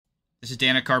This is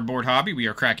Dan at Cardboard Hobby. We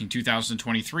are cracking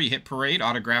 2023 Hit Parade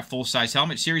Autograph Full-Size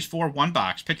Helmet Series 4 1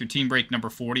 box. Pick your team break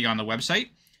number 40 on the website.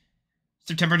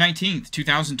 September 19th,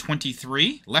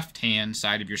 2023. Left-hand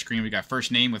side of your screen, we got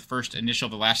first name with first initial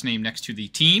of the last name next to the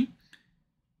team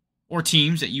or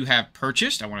teams that you have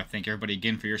purchased. I want to thank everybody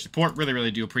again for your support. Really, really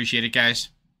do appreciate it, guys.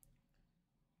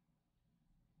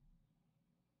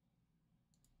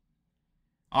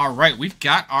 All right, we've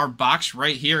got our box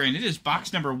right here, and it is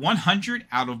box number 100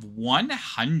 out of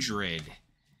 100.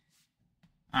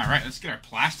 All right, let's get our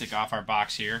plastic off our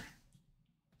box here.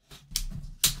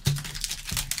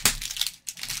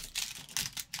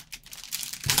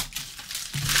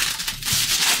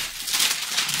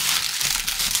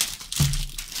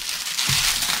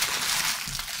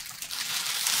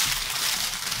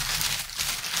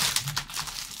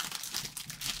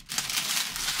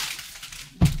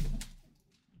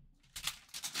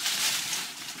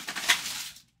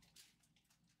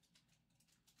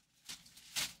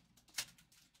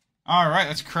 All right,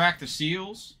 let's crack the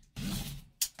seals.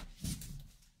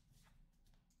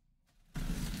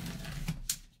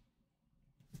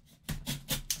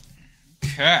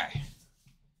 Okay.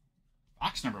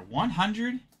 Box number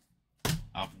 100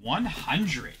 of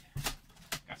 100.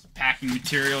 Got some packing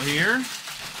material here.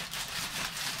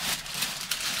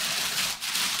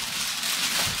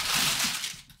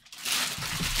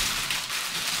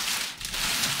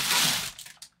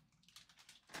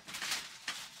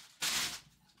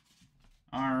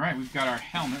 All right, we've got our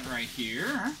helmet right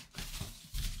here.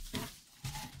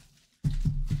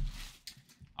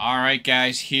 All right,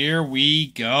 guys, here we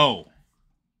go.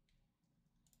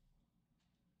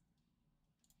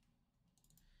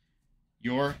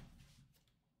 Your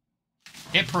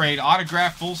Hit Parade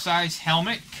autograph full-size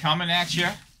helmet coming at you.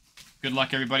 Good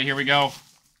luck, everybody. Here we go.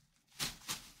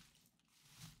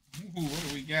 Ooh, what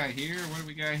do we got here? What do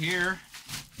we got here?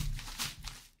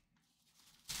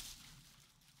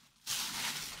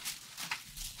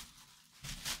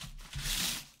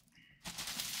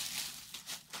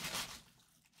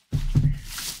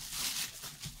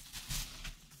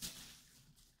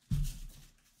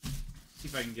 See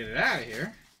if I can get it out of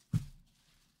here.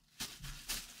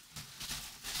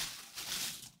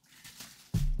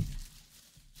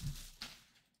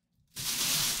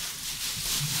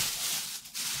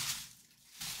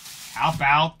 How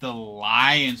about the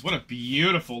Lions? What a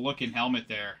beautiful looking helmet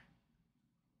there.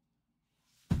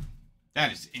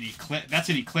 That is an Eclipse. That's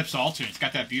an Eclipse alternate. It's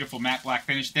got that beautiful matte black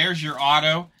finish. There's your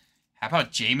auto. How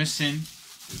about Jameson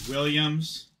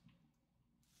Williams?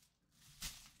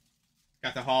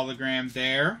 Got the hologram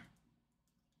there.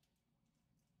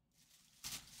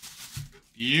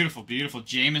 Beautiful, beautiful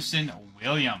Jameson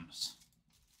Williams.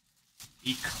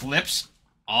 Eclipse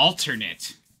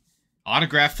alternate.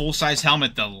 Autograph full-size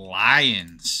helmet, the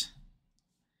Lions.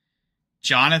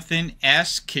 Jonathan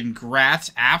S.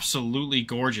 Congrats. Absolutely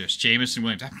gorgeous. Jameson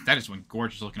Williams. That is one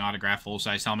gorgeous looking autograph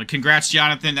full-size helmet. Congrats,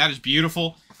 Jonathan. That is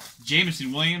beautiful.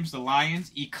 Jameson Williams, the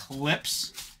Lions.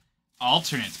 Eclipse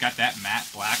alternate. It's got that matte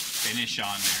black finish on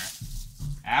there.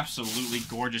 Absolutely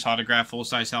gorgeous autograph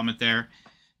full-size helmet there.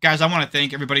 Guys, I want to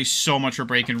thank everybody so much for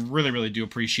breaking. Really, really do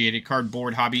appreciate it.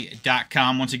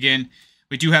 Cardboardhobby.com. Once again,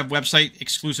 we do have website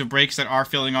exclusive breaks that are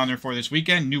filling on there for this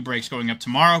weekend. New breaks going up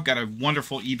tomorrow. Got a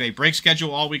wonderful eBay break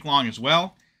schedule all week long as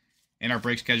well. And our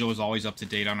break schedule is always up to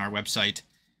date on our website.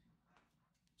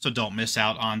 So don't miss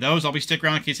out on those. I'll be sticking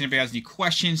around in case anybody has any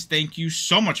questions. Thank you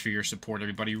so much for your support,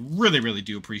 everybody. Really, really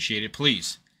do appreciate it.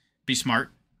 Please be smart.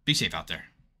 Be safe out there.